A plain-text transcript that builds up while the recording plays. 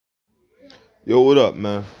Yo, what up,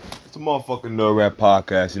 man? It's a motherfucking Nerd Rap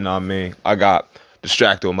podcast, you know what I mean? I got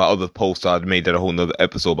distracted with my other posts. I made that a whole nother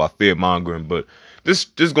episode about fear mongering, but this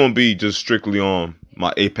gonna be just strictly on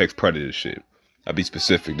my Apex Predator shit. I'll be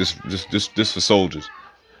specific. This for soldiers.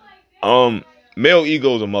 Um, Male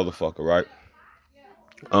ego is a motherfucker, right?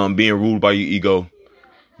 Being ruled by your ego,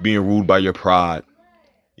 being ruled by your pride.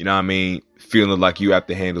 You know what I mean? Feeling like you have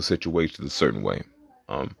to handle situations a certain way.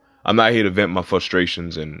 I'm not here to vent my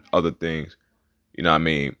frustrations and other things, you know what I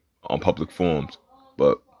mean, on public forums.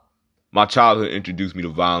 But my childhood introduced me to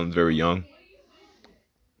violence very young.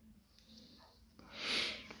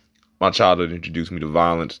 My childhood introduced me to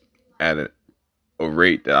violence at a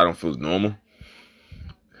rate that I don't feel is normal.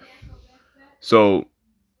 So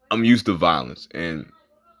I'm used to violence and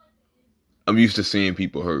I'm used to seeing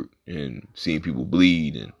people hurt and seeing people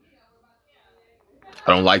bleed, and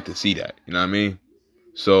I don't like to see that, you know what I mean?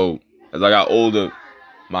 So as I got older,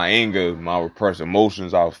 my anger, my repressed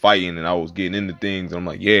emotions, I was fighting and I was getting into things. And I'm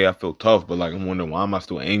like, yeah, I feel tough, but like I'm wondering, why am I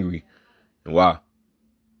still angry, and why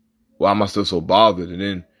am I still so bothered? And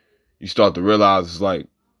then you start to realize it's like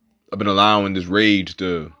I've been allowing this rage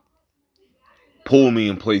to pull me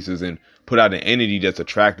in places and put out an entity that's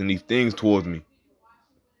attracting these things towards me.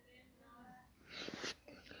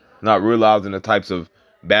 Not realizing the types of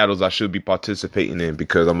battles I should be participating in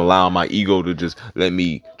because I'm allowing my ego to just let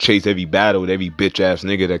me chase every battle with every bitch ass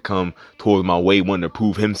nigga that come towards my way, wanting to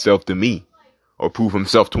prove himself to me or prove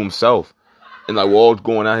himself to himself. And like we're all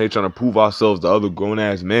going out here trying to prove ourselves to other grown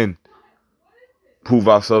ass men, prove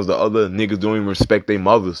ourselves to other niggas don't even respect their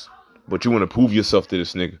mothers, but you want to prove yourself to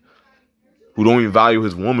this nigga who don't even value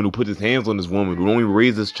his woman, who puts his hands on his woman, who don't even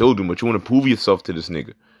raise his children, but you want to prove yourself to this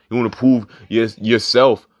nigga. You want to prove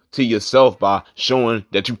yourself to yourself by showing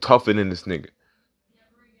that you tougher than this nigga.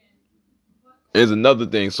 There's another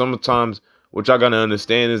thing. Sometimes what y'all gotta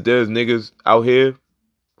understand is there's niggas out here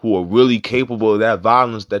who are really capable of that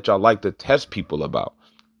violence that y'all like to test people about.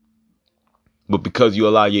 But because you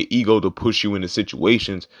allow your ego to push you into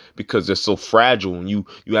situations because they're so fragile and you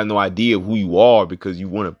have no idea who you are because you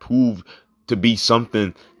want to prove to be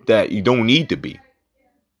something that you don't need to be.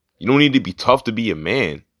 You don't need to be tough to be a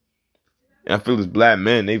man. And I feel as black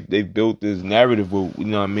men, they've built this narrative with, you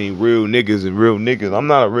know what I mean, real niggas and real niggas. I'm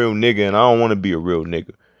not a real nigga and I don't want to be a real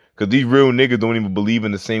nigga. Because these real niggas don't even believe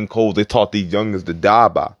in the same codes they taught these youngers to die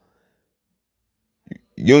by.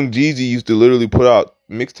 Young Jeezy used to literally put out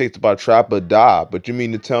mixtapes about trap or die. But you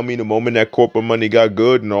mean to tell me the moment that corporate money got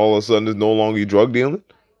good and all of a sudden there's no longer drug dealing?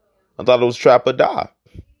 I thought it was trap or die.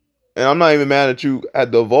 And I'm not even mad that you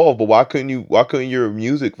had to evolve, but why couldn't your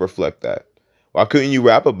music reflect that? Why couldn't you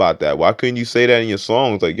rap about that? Why couldn't you say that in your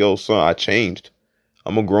songs? Like, yo, son, I changed.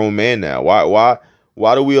 I'm a grown man now. Why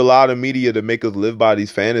do we allow the media to make us live by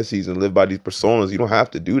these fantasies and live by these personas? You don't have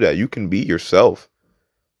to do that. You can be yourself.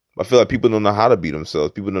 I feel like people don't know how to be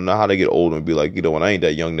themselves. People don't know how to get older and be like, you know, when I ain't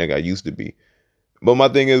that young nigga I used to be. But my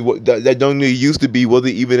thing is, that young nigga used to be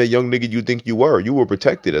wasn't even a young nigga you think you were. You were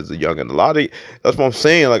protected as a young, and that's what I'm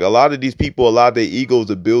saying. Like a lot of these people allow their egos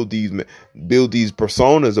to build these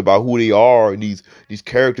personas about who they are and these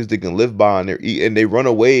characters they can live by, and they run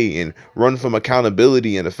away and run from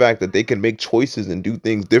accountability and the fact that they can make choices and do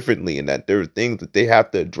things differently, and that there are things that they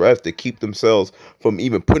have to address to keep themselves from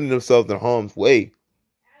even putting themselves in harm's way.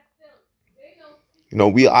 You know,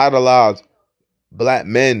 we idolize black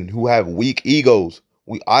men who have weak egos.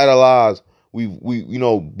 We idolize, you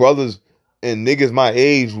know, brothers and niggas my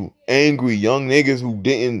age who angry young niggas who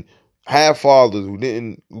didn't have fathers, who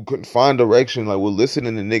couldn't find direction. Like we're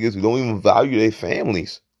listening to niggas who don't even value their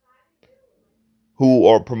families, who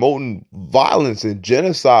are promoting violence and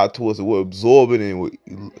genocide to us, and we're absorbing and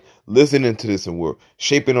we're listening to this and we're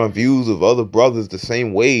shaping our views of other brothers the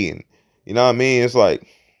same way. And you know what I mean? It's like,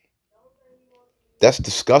 that's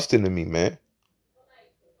disgusting to me, man.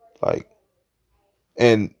 Like,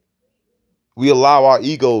 and we allow our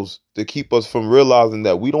egos to keep us from realizing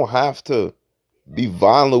that we don't have to be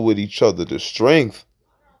violent with each other. The strength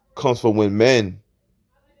comes from when men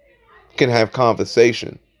can have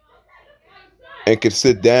conversation and can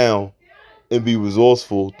sit down and be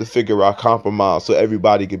resourceful to figure out compromise so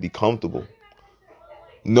everybody can be comfortable.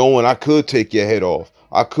 Knowing I could take your head off.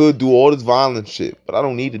 I could do all this violent shit, but I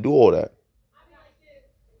don't need to do all that.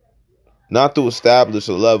 Not to establish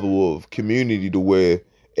a level of community to where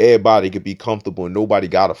everybody could be comfortable and nobody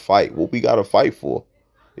got to fight. What we got to fight for?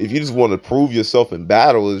 If you just want to prove yourself in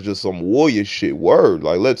battle, is just some warrior shit. Word.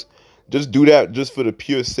 Like, let's just do that just for the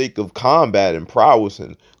pure sake of combat and prowess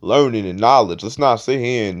and learning and knowledge. Let's not sit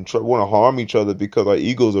here and want to harm each other because our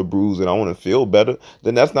egos are bruised and I want to feel better.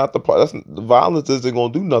 Then that's not the part. The violence isn't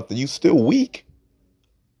going to do nothing. You still weak.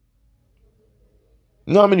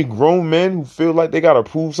 You know how many grown men who feel like they gotta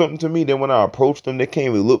prove something to me? Then when I approach them, they can't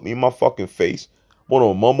even look me in my fucking face.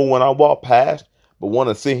 Wanna mumble when I walk past, but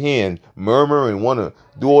wanna sit here and murmur and wanna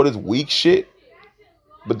do all this weak shit.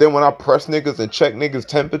 But then when I press niggas and check niggas'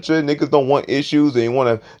 temperature, niggas don't want issues and you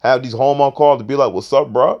wanna have these Hallmark calls to be like, what's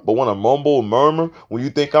up, bro? But wanna mumble and murmur when you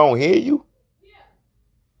think I don't hear you?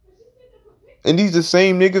 And these the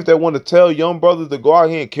same niggas that want to tell young brothers to go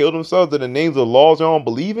out here and kill themselves in the names of laws y'all don't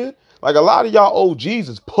believe in? Like a lot of y'all OGs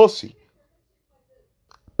is pussy.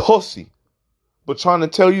 Pussy. But trying to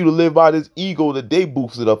tell you to live by this ego that they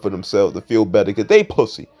boosted up for themselves to feel better because they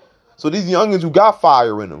pussy. So these youngins who got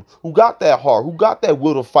fire in them, who got that heart, who got that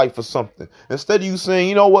will to fight for something. Instead of you saying,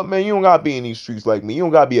 you know what, man, you don't got to be in these streets like me. You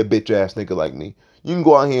don't got to be a bitch ass nigga like me. You can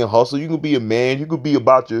go out here and hustle. You can be a man. You can be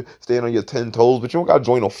about your staying on your 10 toes, but you don't got to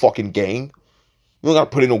join no fucking gang. You don't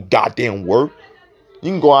got to put in no goddamn work.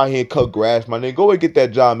 You can go out here and cut grass, my nigga. Go and get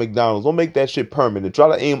that job at McDonald's. Don't make that shit permanent. Try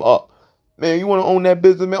to aim up. Man, you want to own that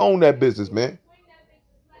business, man? Own that business, man.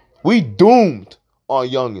 We doomed our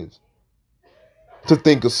youngins to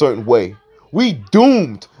think a certain way. We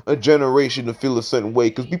doomed a generation to feel a certain way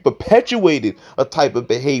because we perpetuated a type of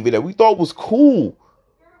behavior that we thought was cool.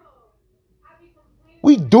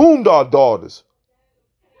 We doomed our daughters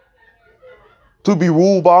to be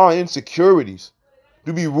ruled by our insecurities.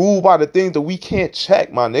 To be ruled by the things that we can't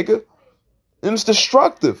check, my nigga. And it's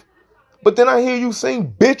destructive. But then I hear you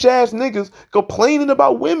saying bitch ass niggas complaining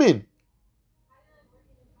about women.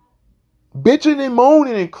 Bitching and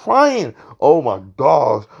moaning and crying. Oh my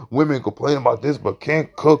gosh, women complain about this but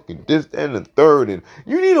can't cook and this and the third. And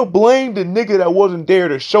you need to blame the nigga that wasn't there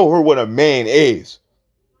to show her what a man is.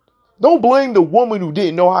 Don't blame the woman who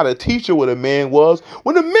didn't know how to teach her what a man was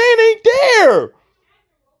when the man ain't there.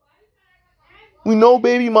 We know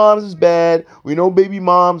baby moms is bad. We know baby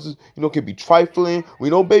moms, can be trifling. We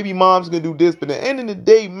know baby moms can do this. But at the end of the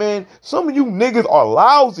day, man, some of you niggas are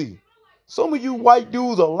lousy. Some of you white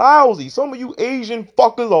dudes are lousy. Some of you Asian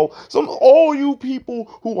fuckers are all you people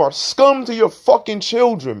who are scum to your fucking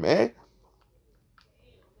children, man.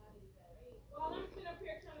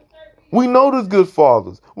 We know there's good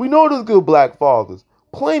fathers. We know there's good black fathers.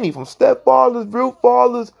 Plenty, from stepfathers, real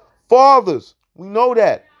fathers, fathers. We know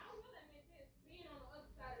that.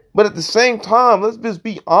 But at the same time, let's just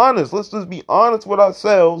be honest. Let's just be honest with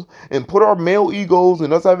ourselves and put our male egos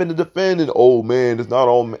and us having to defend and, oh man, it's not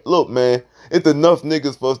all men. Look, man, it's enough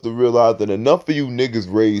niggas for us to realize that enough of you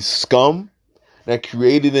niggas raised scum that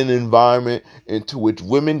created an environment into which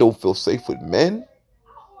women don't feel safe with men.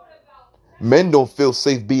 Men don't feel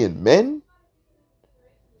safe being men.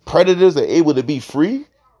 Predators are able to be free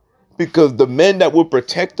because the men that would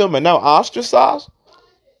protect them are now ostracized.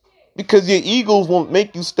 Because your egos won't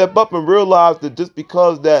make you step up and realize that just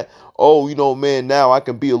because that, man, now I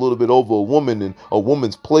can be a little bit over a woman and a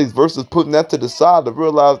woman's place versus putting that to the side to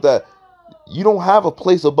realize that you don't have a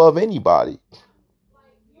place above anybody.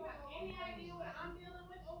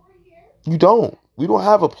 You don't. We don't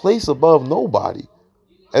have a place above nobody.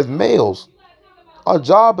 As males, our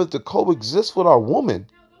job is to coexist with our woman.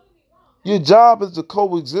 Your job is to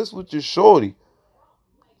coexist with your shorty.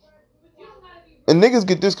 And niggas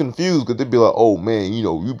get this confused because they be like, oh man,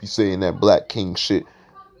 you be saying that black king shit.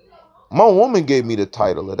 My woman gave me the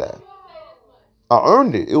title of that. I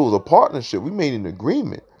earned it. It was a partnership. We made an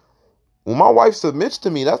agreement. When my wife submits to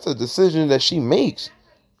me, that's a decision that she makes.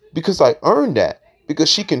 Because I earned that. Because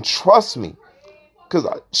she can trust me. Because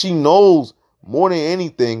she knows more than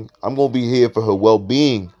anything, I'm going to be here for her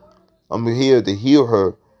well-being. I'm here to heal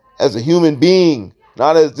her as a human being.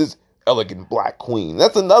 Not as this elegant black queen.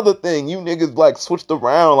 That's another thing. You niggas like switched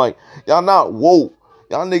around. Like, y'all not woke.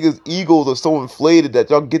 Y'all niggas egos are so inflated that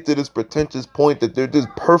y'all get to this pretentious point that they're this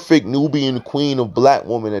perfect Nubian queen of black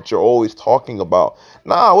woman that you're always talking about.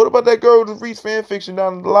 Nah, what about that girl who reads fan fiction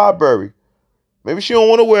down in the library? Maybe she don't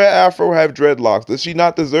want to wear an afro or have dreadlocks. Does she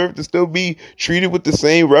not deserve to still be treated with the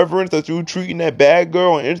same reverence that you treating that bad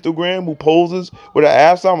girl on Instagram who poses with her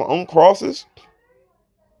ass on uncrosses?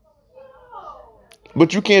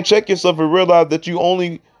 But you can't check yourself and realize that you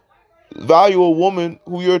only value a woman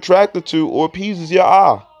who you're attracted to or appeases your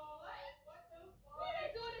eye.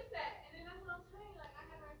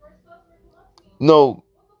 No,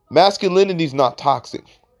 masculinity is not toxic.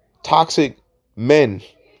 Toxic men.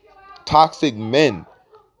 Toxic men.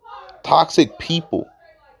 Toxic people.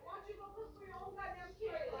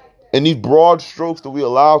 And these broad strokes that we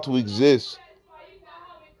allow to exist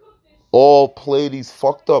all play these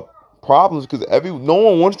fucked up problems because no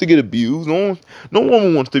one wants to get abused. No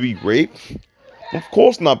woman wants to be raped. Of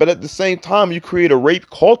course not. But at the same time, you create a rape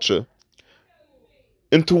culture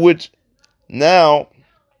into which now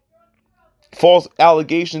false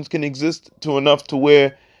allegations can exist to enough to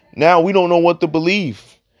where now we don't know what to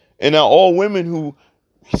believe. And now all women who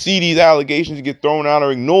see these allegations get thrown out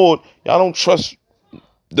or ignored, y'all don't trust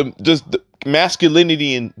the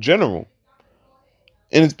masculinity in general.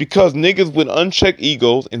 And it's because niggas with unchecked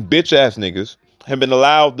egos and bitch ass niggas have been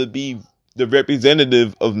allowed to be the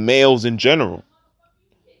representative of males in general.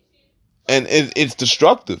 And it's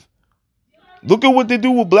destructive. Look at what they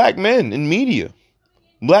do with black men in media.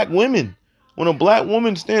 Black women. When a black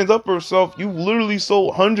woman stands up for herself, you literally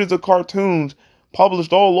saw hundreds of cartoons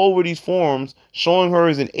published all over these forums showing her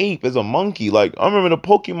as an ape, as a monkey. Like, I remember the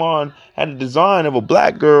Pokemon had a design of a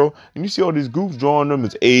black girl, and you see all these groups drawing them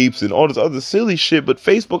as apes and all this other silly shit, but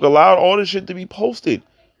Facebook allowed all this shit to be posted.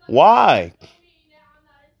 Why?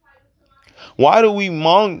 Why do we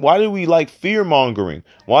like fear mongering?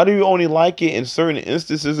 Why do we only like it in certain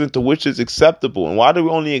instances into which it's acceptable? And why do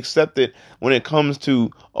we only accept it when it comes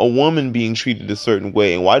to a woman being treated a certain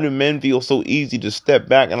way? And why do men feel so easy to step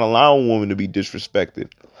back and allow a woman to be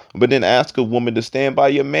disrespected, but then ask a woman to stand by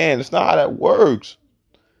your man? It's not how that works.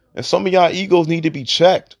 And some of y'all egos need to be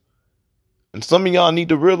checked. And some of y'all need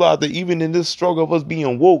to realize that even in this struggle of us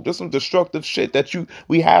being woke, there's some destructive shit that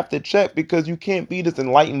we have to check, because you can't be this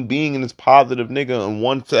enlightened being and this positive nigga in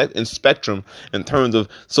one in spectrum in terms of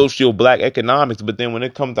socio-black economics. But then when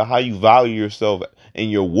it comes to how you value yourself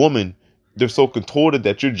and your woman, they're so contorted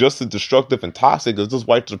that you're just as destructive and toxic as those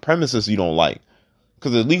white supremacists you don't like.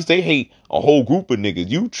 Because at least they hate a whole group of niggas.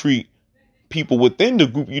 You treat people within the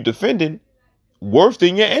group you defending worse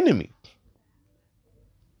than your enemy.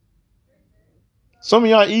 Some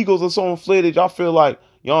of y'all egos are so inflated, y'all feel like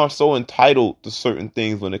y'all are so entitled to certain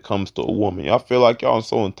things when it comes to a woman. Y'all feel like y'all are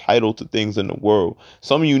so entitled to things in the world.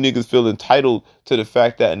 Some of you niggas feel entitled to the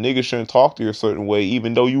fact that a nigga shouldn't talk to you a certain way,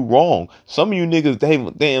 even though you wrong. Some of you niggas,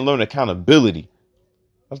 they ain't learn accountability.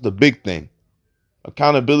 That's the big thing.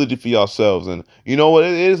 Accountability for yourselves. And you know what?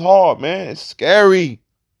 It is hard, man. It's scary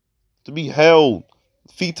to be held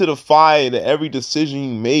feet to the fire to every decision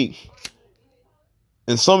you make.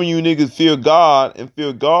 And some of you niggas fear God and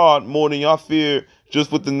fear God more than y'all fear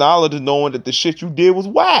just with the knowledge of knowing that the shit you did was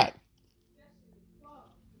whack.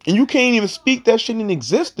 And you can't even speak that shit in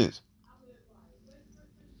existence.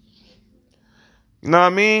 You know what I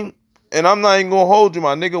mean? And I'm not even gonna hold you,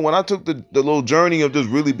 my nigga. When I took the little journey of just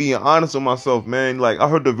really being honest with myself, man, like, I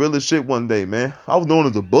heard the realest shit one day, man. I was known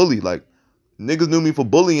as a bully. Like, niggas knew me for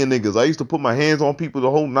bullying niggas. I used to put my hands on people,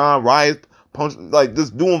 the whole nine, riots, punch, like,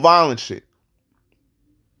 just doing violent shit.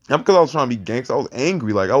 Not because I was trying to be gangster. I was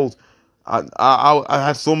angry. Like, I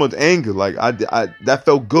had so much anger. Like, that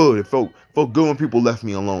felt good. It felt good when people left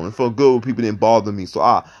me alone. It felt good when people didn't bother me. So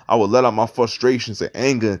I would let out my frustrations and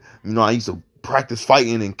anger. You know, I used to practice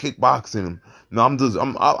fighting and kickboxing. And, you know,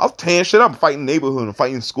 I was tearing shit up, fighting neighborhood and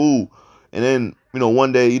fighting school. And then, you know,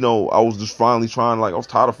 one day, you know, I was just finally trying, like, I was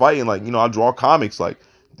tired of fighting. Like, you know, I draw comics. Like,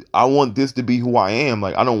 I want this to be who I am.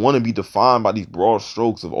 Like, I don't want to be defined by these broad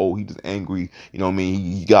strokes of, oh, he just angry. You know what I mean?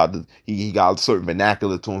 He got a certain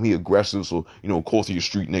vernacular to him. He aggressive. So, you know, of course he a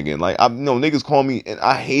street nigga. And like, you know, niggas call me, and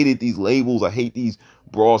I hated these labels. I hate these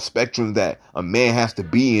broad spectrums that a man has to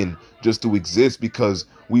be in just to exist, because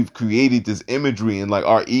we've created this imagery, and like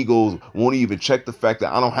our egos won't even check the fact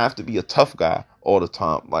that I don't have to be a tough guy all the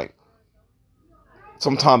time. Like,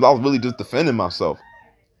 sometimes I was really just defending myself.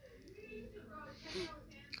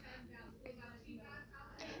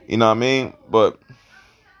 You know what I mean? But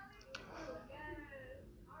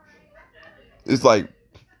it's like,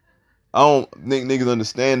 I don't think niggas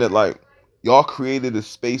understand that, like, y'all created a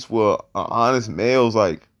space where honest males,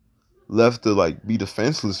 like, left to, like, be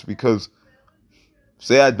defenseless, because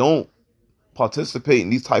say I don't participate in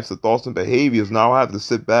these types of thoughts and behaviors, now I have to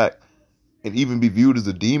sit back and even be viewed as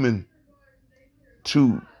a demon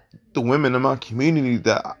to the women in my community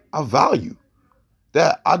that I value,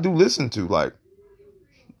 that I do listen to. Like,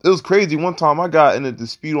 it was crazy. One time I got in a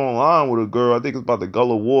dispute online with a girl. I think it's about the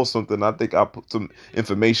Gullah War or something. I think I put some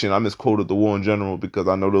information. I misquoted the war in general because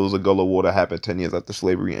I know there was a Gullah War that happened 10 years after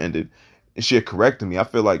slavery ended. And she had corrected me. I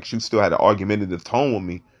feel like she still had an argumentative tone with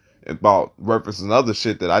me about referencing other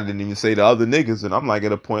shit that I didn't even say to other niggas. And I'm like,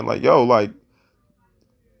 at a point like, yo, like,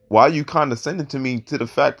 why are you condescending to me to the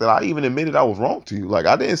fact that I even admitted I was wrong to you? Like,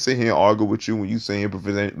 I didn't sit here and argue with you when you sit here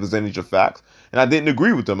and presented your facts. And I didn't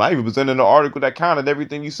agree with them. I even presented an article that countered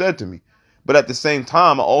everything you said to me. But at the same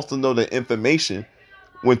time, I also know that information,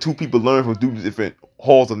 when two people learn from two different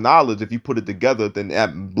halls of knowledge, if you put it together, then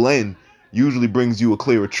that blend usually brings you a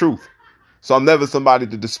clearer truth. So I'm never somebody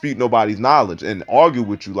to dispute nobody's knowledge and argue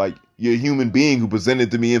with you. Like, you're a human being who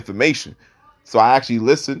presented to me information. So I actually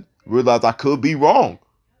listened, realized I could be wrong.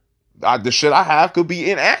 the shit I have could be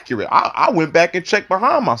inaccurate. I went back and checked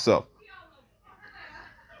behind myself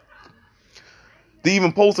to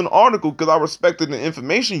even post an article because I respected the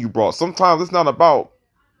information you brought. Sometimes it's not about,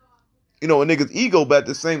 a nigga's ego, but at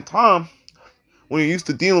the same time, when you're used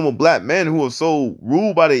to dealing with black men who are so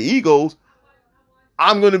ruled by their egos,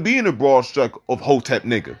 I'm going to be in the broad stroke of Hotep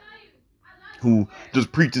nigga who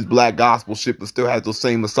just preaches black gospel shit but still has those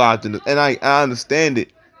same misogynist. And I understand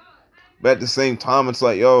it. But at the same time, it's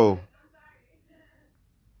like, yo,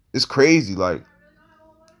 it's crazy. Like,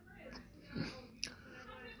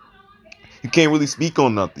 you can't really speak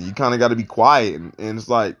on nothing. You kind of got to be quiet. And it's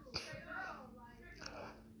like,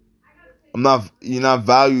 you're not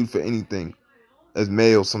valued for anything as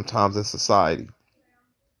males sometimes in society.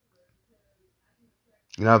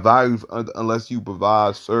 You're not valued unless you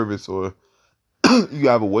provide service or you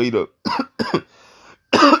have a way to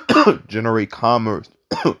generate commerce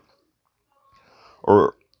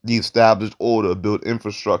or the established order, build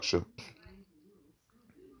infrastructure.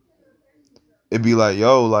 It'd be like,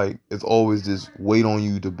 yo, like, it's always this weight on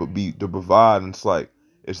you to provide. And it's like,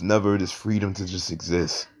 it's never this freedom to just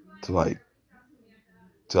exist, to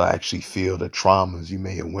actually feel the traumas you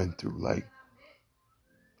may have went through. Like,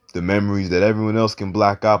 the memories that everyone else can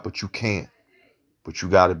black out, but you can't. But you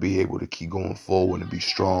got to be able to keep going forward and be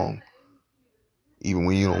strong, even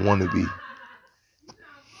when you don't want to be.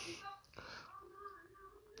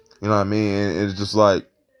 You know what I mean? And it's just like,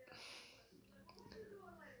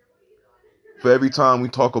 for every time we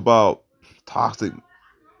talk about toxic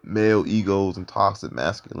male egos and toxic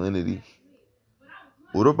masculinity,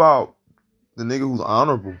 what about the nigga who's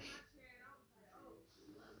honorable?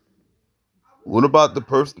 What about the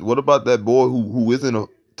person? What about that boy who isn't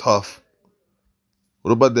tough?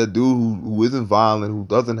 What about that dude who isn't violent, who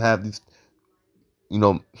doesn't have these,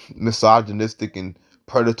 misogynistic and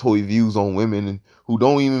predatory views on women, and who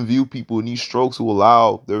don't even view people in these strokes, who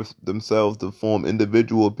allow themselves to form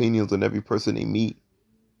individual opinions on every person they meet,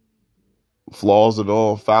 flaws and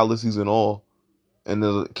all, fallacies and all,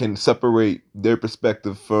 and can separate their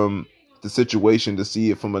perspective from the situation to see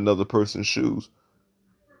it from another person's shoes?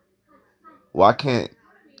 Why can't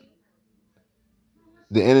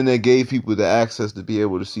the internet gave people the access to be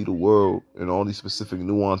able to see the world and all these specific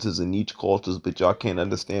nuances in each cultures, but y'all can't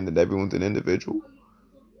understand that everyone's an individual?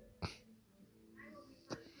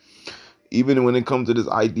 Even when it comes to this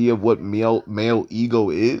idea of what male ego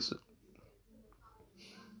is,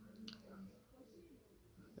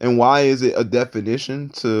 and why is it a definition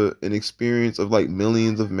to an experience of like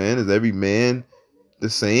millions of men? Is every man the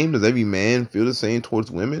same? Does every man feel the same towards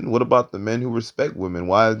women? What about the men who respect women?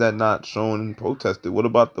 Why is that not shown and protested? What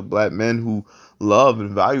about the black men who love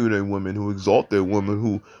and value their women, who exalt their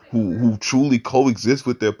women, who truly coexist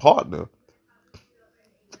with their partner?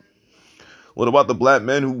 What about the black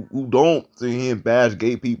men who don't sit here and bash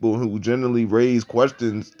gay people, who generally raise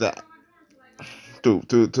questions that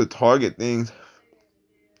to target things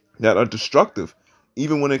that are destructive,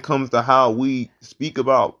 even when it comes to how we speak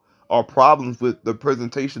about our problems with the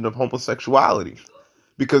presentation of homosexuality?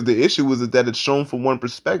 Because the issue is that it's shown from one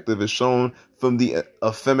perspective. It's shown from the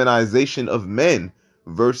effeminization of men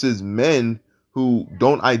versus men who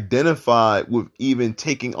don't identify with even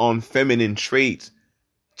taking on feminine traits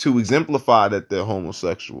to exemplify that they're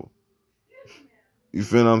homosexual. You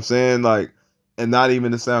feel what I'm saying? Like, and not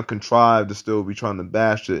even to sound contrived to still be trying to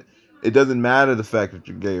bash it. It doesn't matter the fact that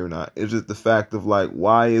you're gay or not. It's just the fact of like,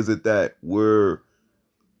 why is it that we're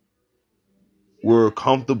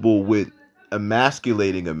comfortable with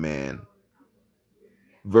emasculating a man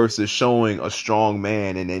versus showing a strong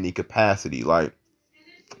man in any capacity? Like,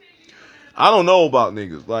 I don't know about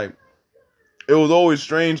niggas. Like, it was always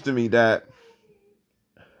strange to me that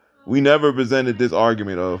we never presented this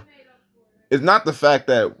argument of, it's not the fact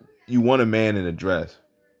that you want a man in a dress.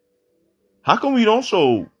 How come we don't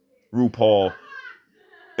show RuPaul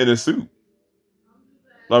in a suit?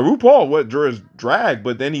 Like, RuPaul drag,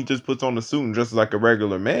 but then he just puts on the suit and dresses like a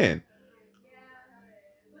regular man.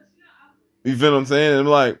 You feel what I'm saying? And I'm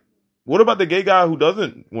like, what about the gay guy who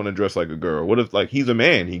doesn't want to dress like a girl? What if, like, he's a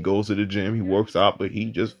man, he goes to the gym, he works out, but he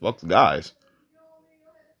just fucks guys?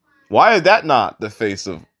 Why is that not the face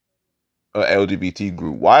of a LGBT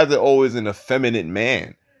group? Why is it always an effeminate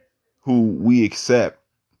man who we accept?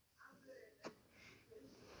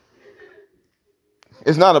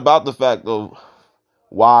 It's not about the fact of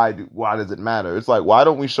why does it matter? It's like, why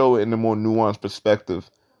don't we show it in a more nuanced perspective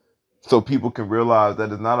so people can realize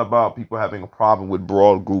that it's not about people having a problem with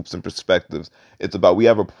broad groups and perspectives. It's about, we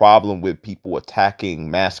have a problem with people attacking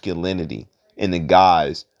masculinity in the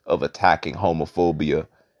guise of attacking homophobia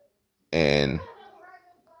and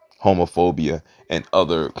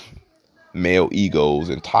other male egos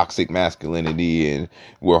and toxic masculinity and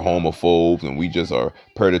we're homophobes and we just are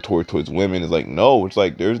predatory towards women. It's like, no, it's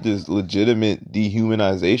like there's this legitimate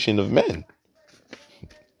dehumanization of men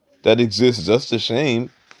that exists just the same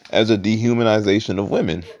as a dehumanization of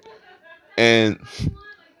women. And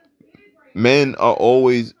men are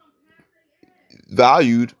always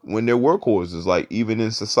valued when they're workhorses. Like, even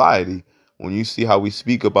in society, when you see how we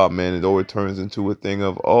speak about men, it always turns into a thing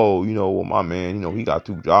of, oh, well, my man, he got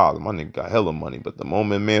 2 jobs. My nigga got hella money. But the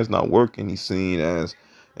moment man's not working, he's seen as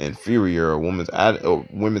inferior. Women's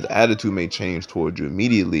attitude may change towards you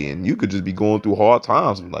immediately. And you could just be going through hard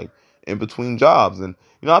times, like, in between jobs. And,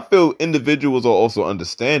 I feel individuals are also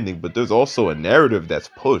understanding, but there's also a narrative that's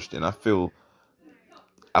pushed. And I feel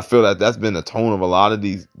that that's been the tone of a lot of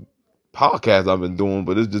these podcasts I've been doing,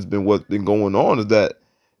 but it's just been what's been going on is that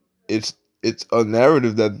it's a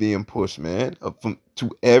narrative that's being pushed, man,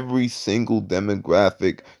 to every single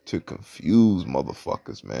demographic to confuse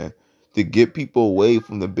motherfuckers, man, to get people away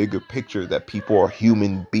from the bigger picture that people are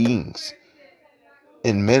human beings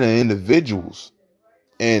and men are individuals,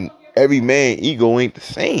 and every man ego ain't the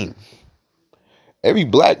same. Every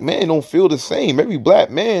black man don't feel the same. Every black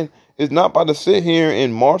man is not about to sit here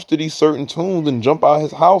and march to these certain tunes and jump out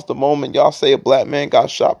his house the moment y'all say a black man got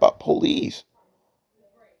shot by police.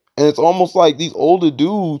 And it's almost like these older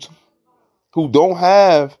dudes who don't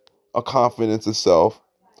have a confidence in self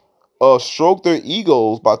stroke their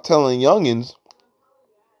egos by telling youngins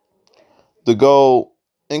to go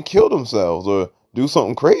and kill themselves or do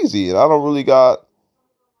something crazy. And I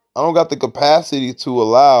don't got the capacity to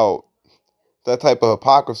allow that type of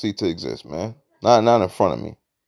hypocrisy to exist, man. Not in front of me.